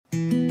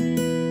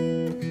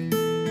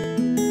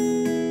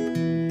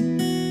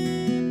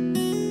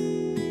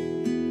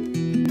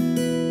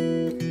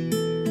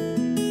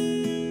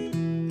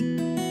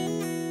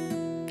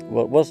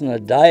wasn't a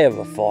day of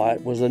a fire,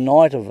 it was a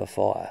night of a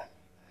fire,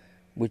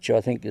 which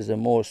I think is a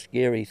more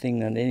scary thing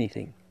than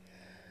anything.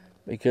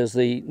 Because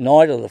the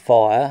night of the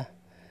fire,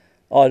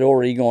 I'd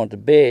already gone to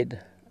bed,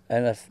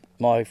 and if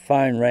my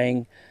phone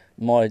rang,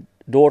 my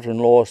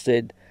daughter-in-law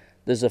said,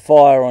 "There's a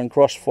fire on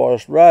Cross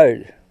Forest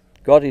Road."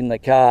 Got in the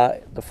car,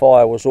 the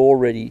fire was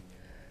already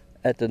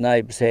at the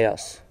neighbour's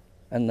house,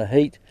 and the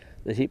heat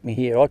that hit me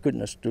here, I couldn't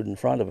have stood in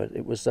front of it.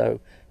 It was so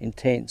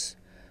intense.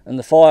 And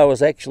the fire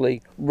was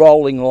actually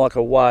rolling like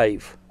a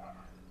wave.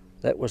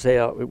 That was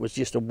how, it was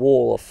just a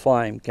wall of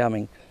flame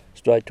coming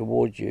straight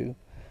towards you.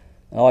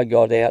 And I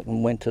got out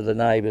and went to the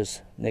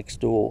neighbours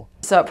next door.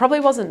 So it probably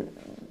wasn't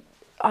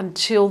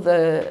until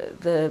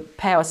the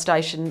power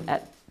station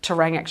at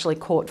Terang actually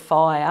caught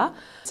fire.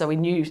 So we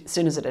knew as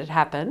soon as it had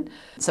happened.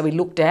 So we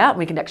looked out and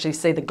we could actually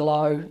see the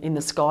glow in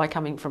the sky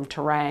coming from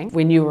Terang.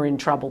 We knew we were in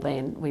trouble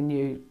then. We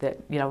knew that,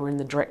 you know, we're in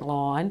the direct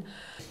line.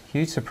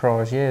 Huge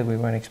surprise, yeah, we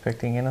weren't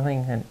expecting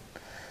anything, and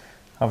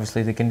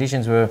obviously the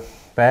conditions were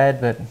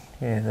bad, but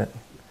yeah, that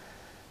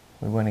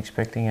we weren't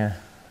expecting a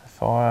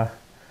fire.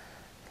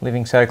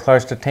 Living so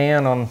close to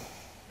town on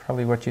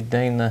probably what you'd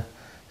deem the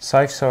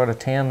safe side of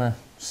town, the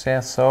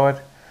south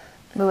side.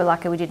 We were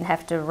lucky we didn't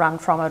have to run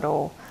from it,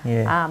 or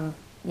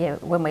yeah,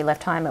 when we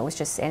left home it was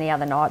just any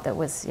other night that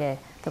was, yeah,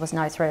 there was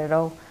no threat at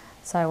all.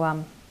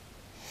 So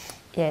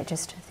yeah,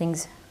 just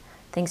things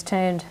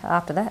turned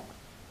after that.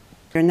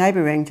 A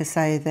neighbour rang to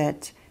say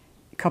that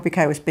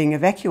Coppico was being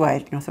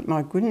evacuated, and I thought,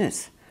 my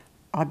goodness,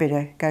 I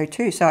better go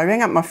too. So I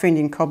rang up my friend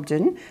in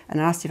Cobden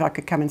and asked if I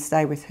could come and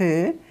stay with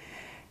her,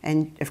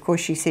 and of course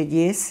she said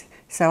yes.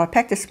 So I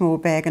packed a small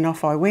bag and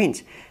off I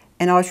went.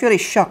 And I was really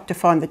shocked to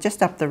find that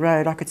just up the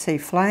road I could see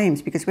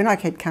flames, because when I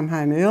had come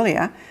home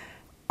earlier,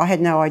 I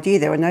had no idea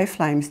there were no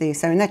flames there.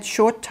 So in that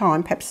short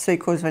time, perhaps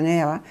 3/4 of an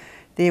hour,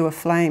 there were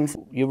flames.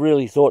 You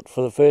really thought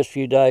for the first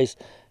few days,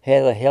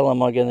 how the hell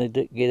am I going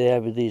to get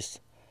over this?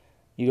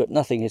 You got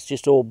nothing, it's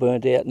just all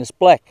burnt out, and it's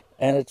black,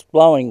 and it's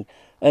blowing,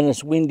 and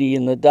it's windy,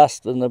 and the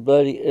dust and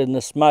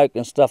the smoke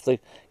and stuff that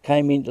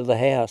came into the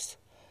house.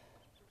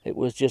 It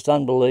was just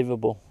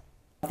unbelievable.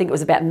 I think it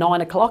was about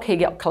 9 o'clock, he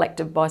got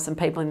collected by some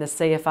people in the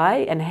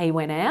CFA and he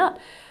went out.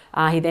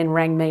 He then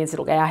rang me and said,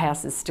 look, our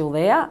house is still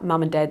there.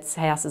 Mum and Dad's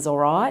house is all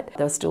right.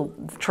 There were still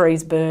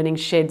trees burning,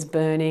 sheds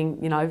burning,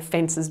 you know,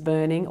 fences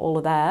burning, all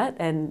of that.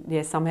 And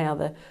yeah,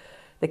 somehow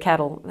the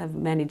cattle have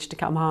managed to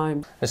come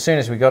home. As soon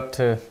as we got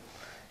to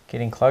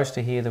getting close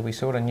to here, that we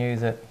sort of knew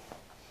that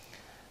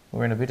we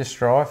were in a bit of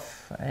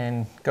strife,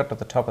 and got to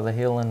the top of the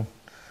hill and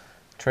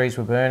trees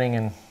were burning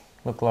and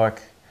looked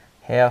like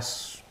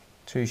house,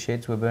 2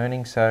 sheds were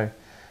burning. So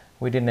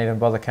we didn't even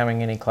bother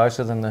coming any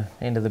closer than the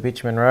end of the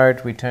bitumen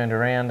road. We turned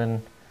around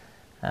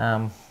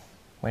and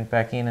went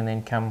back in, and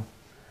then come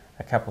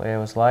a couple of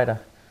hours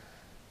later.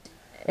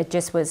 It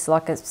just was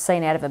like a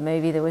scene out of a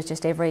movie. There was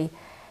just every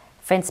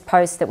fence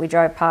post that we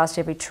drove past,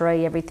 every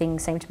tree, everything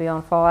seemed to be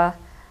on fire.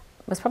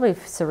 It was probably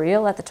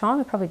surreal at the time.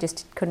 We probably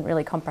just couldn't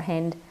really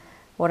comprehend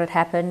what had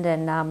happened,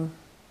 and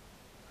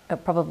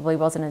it probably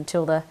wasn't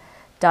until the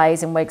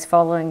days and weeks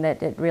following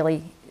that it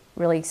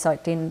really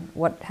soaked in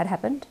what had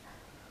happened.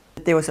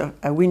 There was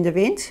a wind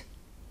event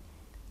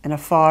and a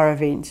fire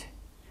event,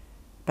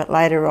 but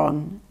later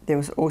on there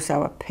was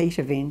also a peat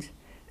event,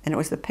 and it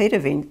was the peat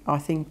event, I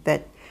think,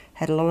 that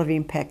had a lot of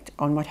impact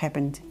on what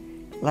happened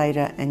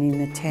later and in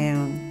the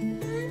town.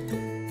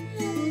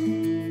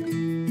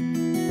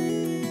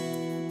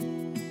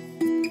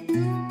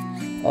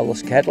 I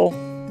lost cattle,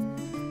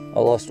 I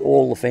lost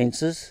all the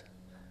fences,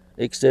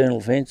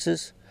 external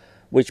fences,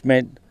 which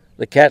meant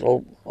the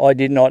cattle, I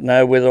did not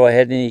know whether I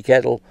had any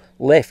cattle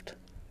left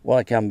when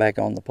I come back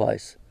on the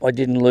place. I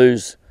didn't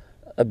lose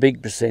a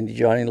big percentage,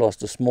 I only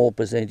lost a small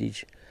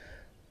percentage,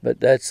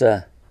 but that's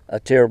a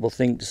terrible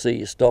thing to see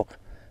your stock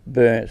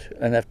burnt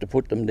and have to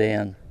put them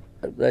down.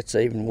 That's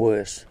even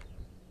worse.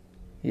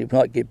 You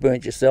might get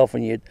burnt yourself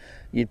and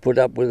you'd put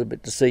up with it,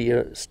 but to see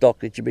your stock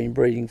that you've been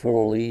breeding for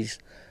all these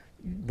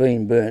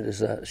being burnt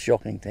is a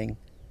shocking thing.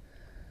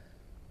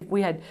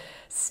 We had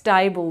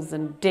stables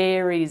and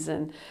dairies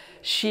and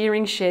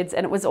shearing sheds,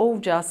 and it was all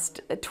just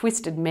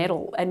twisted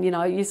metal. And you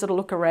know, you sort of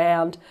look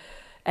around,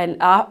 and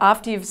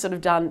after you've sort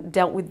of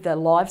dealt with the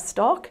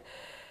livestock,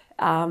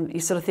 you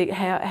sort of think,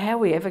 how are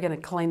we ever going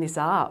to clean this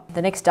up?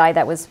 The next day,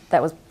 that was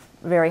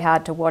very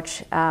hard to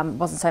watch.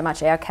 Wasn't so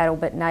much our cattle,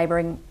 but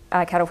neighbouring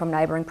cattle from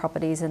neighbouring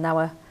properties, and they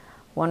were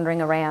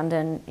wandering around,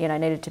 and you know,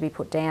 needed to be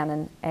put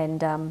down.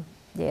 And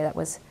yeah, that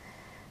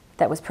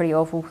was pretty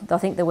awful. I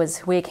think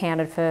we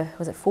accounted for,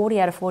 was it 40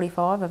 out of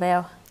 45 of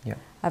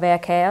our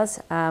cows.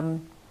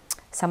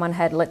 Someone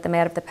had let them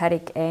out of the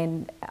paddock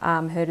and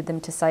herded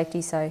them to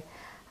safety, so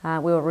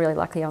we were really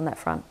lucky on that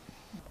front.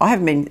 I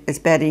haven't been as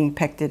badly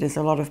impacted as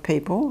a lot of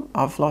people.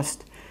 I've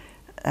lost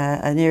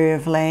an area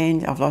of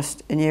land, I've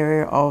lost an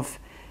area of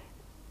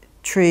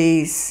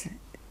trees,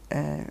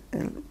 an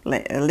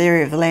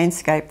area of the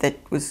landscape that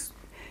was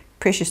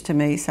precious to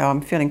me, so I'm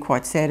feeling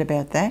quite sad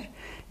about that.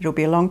 It'll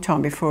be a long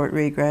time before it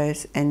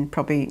regrows, and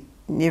probably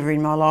never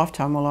in my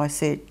lifetime will I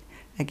see it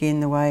again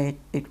the way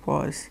it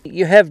was.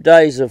 You have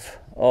days of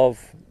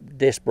of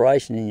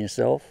desperation in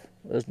yourself.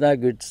 There's no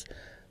good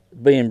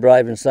being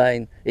brave and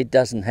saying it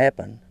doesn't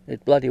happen.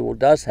 It bloody well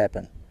does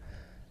happen.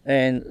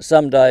 And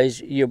some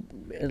days you'll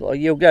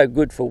go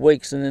good for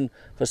weeks, and then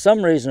for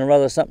some reason or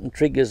other something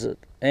triggers it,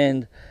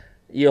 and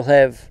you'll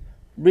have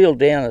real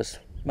downers.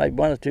 Maybe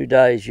 1 or 2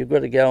 days you've got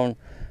to go and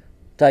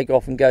take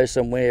off and go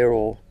somewhere,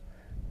 or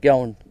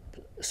go and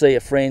see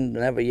a friend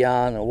and have a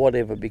yarn or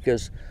whatever,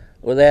 because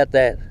without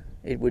that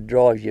it would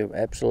drive you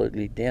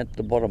absolutely down to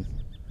the bottom.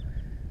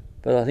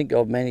 But I think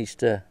I've managed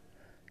to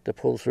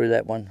pull through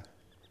that one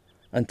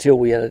until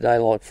we had a day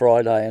like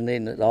Friday, and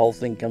then the whole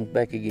thing comes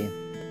back again.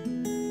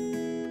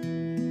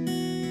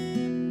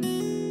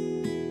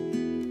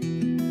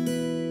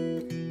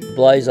 The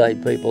Blaze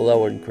Aid people, they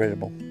were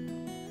incredible.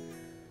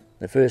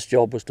 Their first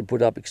job was to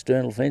put up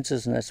external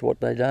fences, and that's what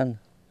they done,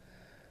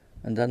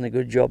 and done a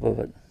good job of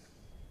it.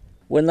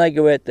 When they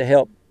go out to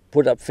help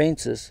put up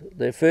fences,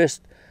 their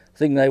first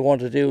thing they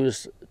want to do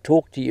is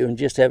talk to you and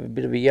just have a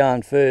bit of a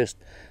yarn first,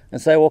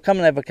 and say, well, come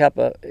and have a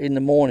cuppa in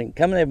the morning,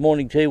 come and have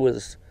morning tea with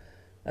us.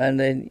 And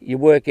then you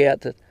work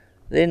out that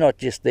they're not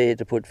just there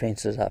to put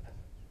fences up.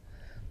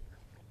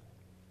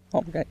 Oh,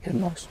 I'm going to get a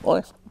nice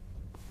voice.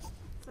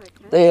 Okay.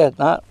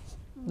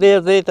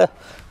 They're there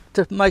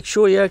to make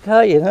sure you're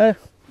okay, you know.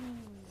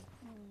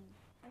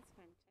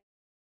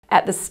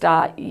 At the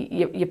start,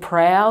 you're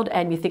proud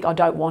and you think, I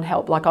don't want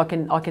help, like I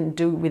can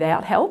do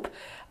without help.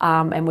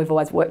 And we've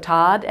always worked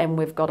hard and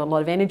we've got a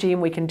lot of energy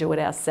and we can do it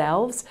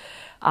ourselves.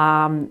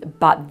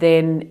 But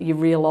then you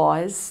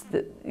realise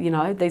that, you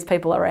know, these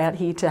people are out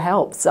here to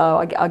help. So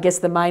I guess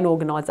the main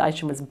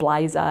organisation was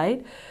Blaze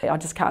Aid. I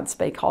just can't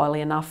speak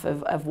highly enough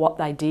of what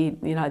they did.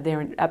 You know,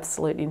 they're an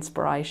absolute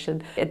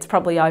inspiration. It's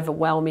probably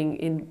overwhelming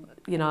in,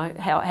 you know,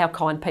 how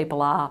kind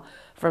people are.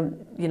 From,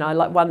 you know,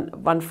 like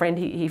one friend,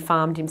 he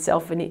farmed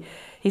himself, and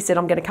he said,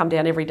 I'm going to come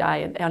down every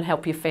day and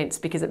help your fence,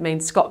 because it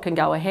means Scott can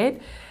go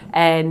ahead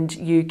and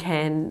you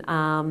can...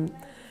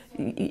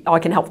 I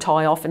can help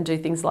tie off and do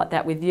things like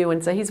that with you.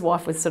 And so his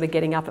wife was sort of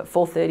getting up at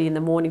 4:30 in the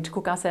morning to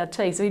cook us our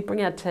tea. So he'd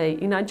bring our tea.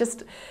 You know,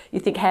 just you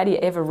think, how do you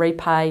ever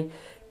repay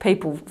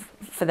people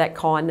for that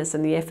kindness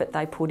and the effort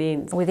they put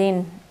in?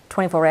 Within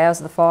 24 hours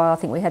of the fire, I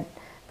think we had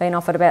been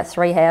offered about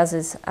 3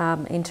 houses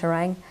in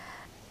Terang.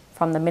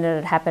 From the minute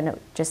it happened,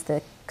 just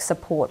the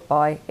support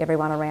by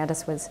everyone around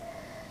us was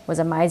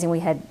amazing.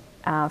 We had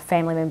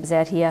family members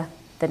out here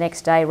the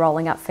next day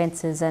rolling up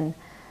fences, and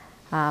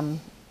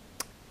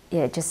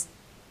yeah, just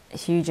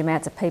huge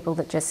amounts of people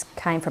that just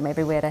came from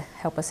everywhere to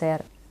help us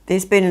out.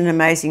 There's been an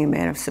amazing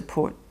amount of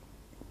support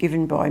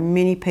given by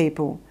many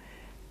people,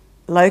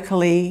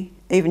 locally,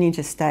 even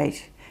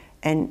interstate.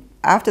 And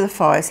after the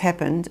fires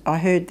happened, I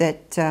heard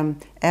that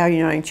our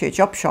Uniting Church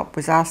op shop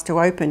was asked to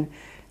open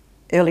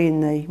early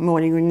in the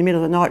morning, or in the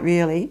middle of the night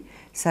really,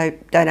 so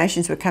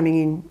donations were coming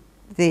in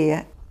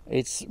there.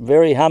 It's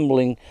very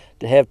humbling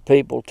to have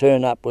people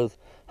turn up with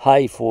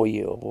hay for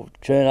you, or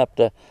turn up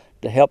to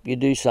help you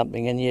do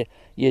something, and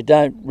you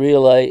don't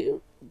really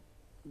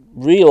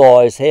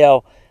realise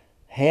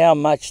how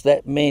much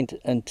that meant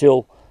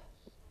until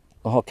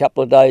a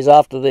couple of days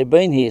after they've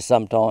been here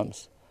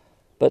sometimes.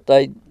 But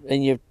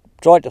you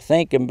try to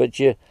thank them, but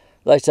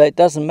they say it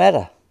doesn't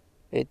matter.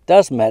 It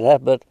does matter,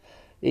 but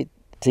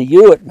to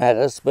you it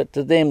matters, but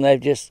to them they've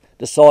just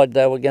decided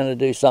they were going to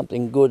do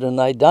something good, and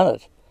they've done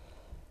it.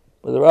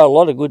 But there are a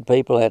lot of good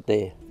people out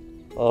there,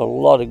 a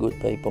lot of good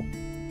people.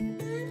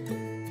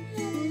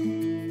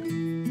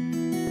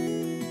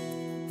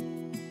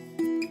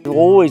 You've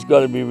always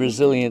got to be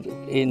resilient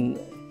in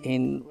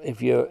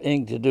if you're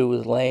anything to do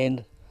with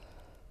land.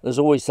 There's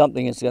always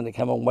something that's going to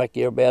come and whack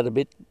you about a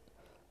bit.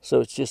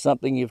 So it's just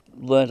something you've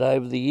learnt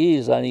over the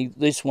years, only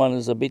this one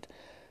is a bit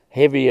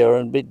heavier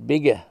and a bit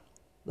bigger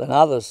than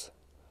others.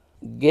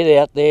 Get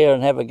out there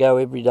and have a go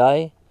every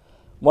day.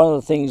 One of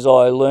the things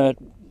I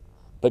learnt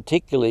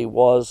particularly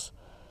was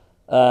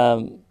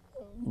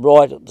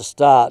right at the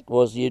start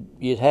was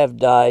you'd have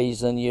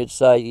days and you'd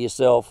say to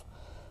yourself,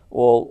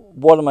 well,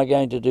 what am I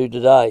going to do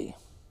today?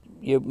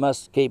 You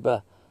must keep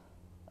a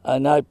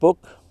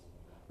notebook,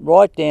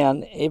 write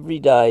down every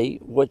day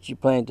what you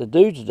plan to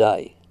do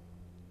today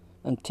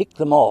and tick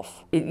them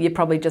off. You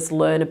probably just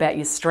learn about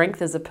your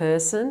strength as a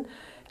person,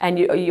 and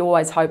you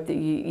always hope that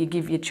you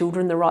give your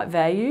children the right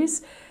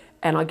values.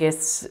 And I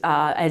guess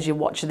as you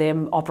watch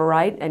them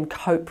operate and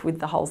cope with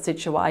the whole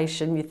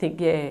situation, you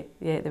think, yeah,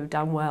 they've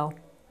done well.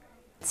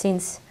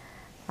 Since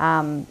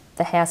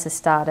the house has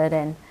started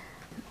and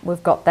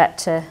we've got that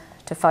to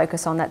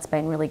focus on, that's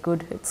been really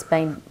good. It's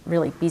been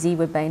really busy.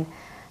 We've been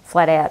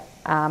flat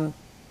out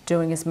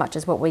doing as much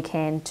as what we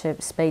can to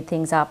speed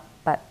things up,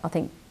 but I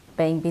think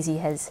being busy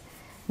has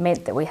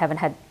meant that we haven't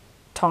had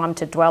time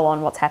to dwell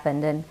on what's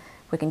happened, and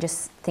we can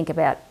just think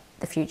about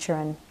the future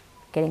and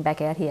getting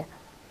back out here.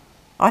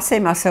 I see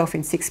myself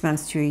in 6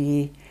 months to a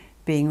year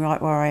being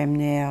right where I am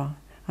now.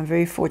 I'm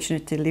very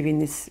fortunate to live in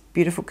this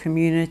beautiful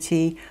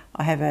community.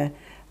 I have a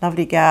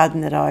lovely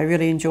garden that I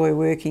really enjoy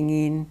working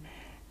in,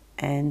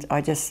 and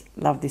I just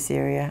love this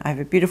area. I have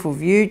a beautiful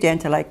view down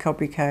to Lake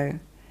Cobrico.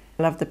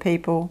 I love the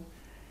people,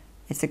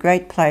 It's a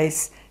great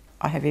place.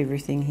 I have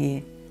everything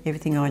here,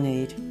 everything I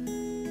need.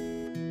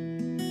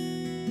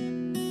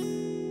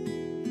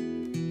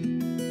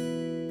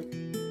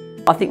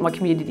 I think my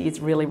community is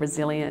really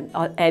resilient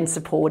and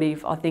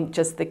supportive. I think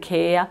just the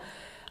care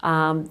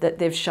that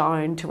they've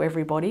shown to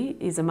everybody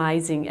is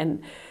amazing.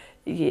 And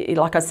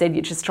like I said,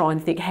 you just try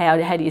and think, how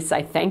do you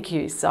say thank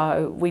you?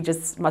 So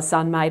my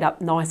son made up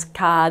nice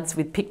cards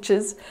with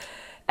pictures,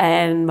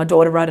 and my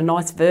daughter wrote a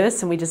nice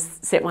verse, and we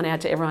just sent one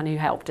out to everyone who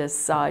helped us.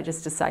 So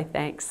just to say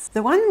thanks.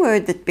 The one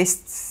word that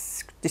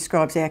best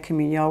describes our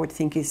community, I would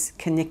think, is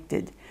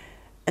connected.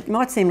 It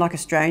might seem like a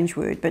strange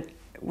word, but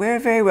we're a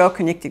very well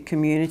connected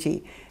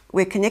community.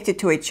 We're connected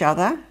to each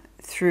other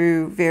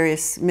through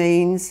various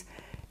means.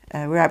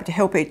 We're able to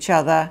help each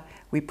other.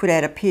 We put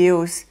out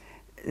appeals.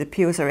 The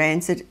appeals are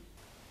answered.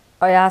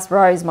 I asked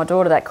Rose, my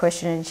daughter, that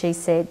question, and she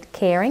said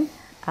caring.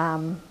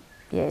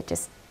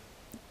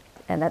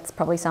 And that's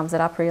probably sums it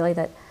up really,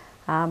 that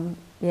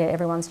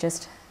everyone's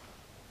just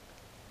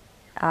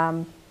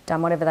done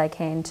whatever they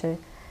can to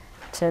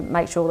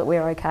make sure that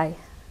we're okay.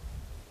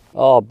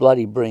 Oh,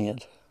 bloody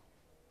brilliant.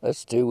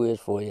 That's 2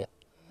 words for you.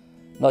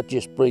 Not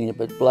just brilliant,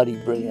 but bloody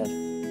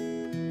brilliant.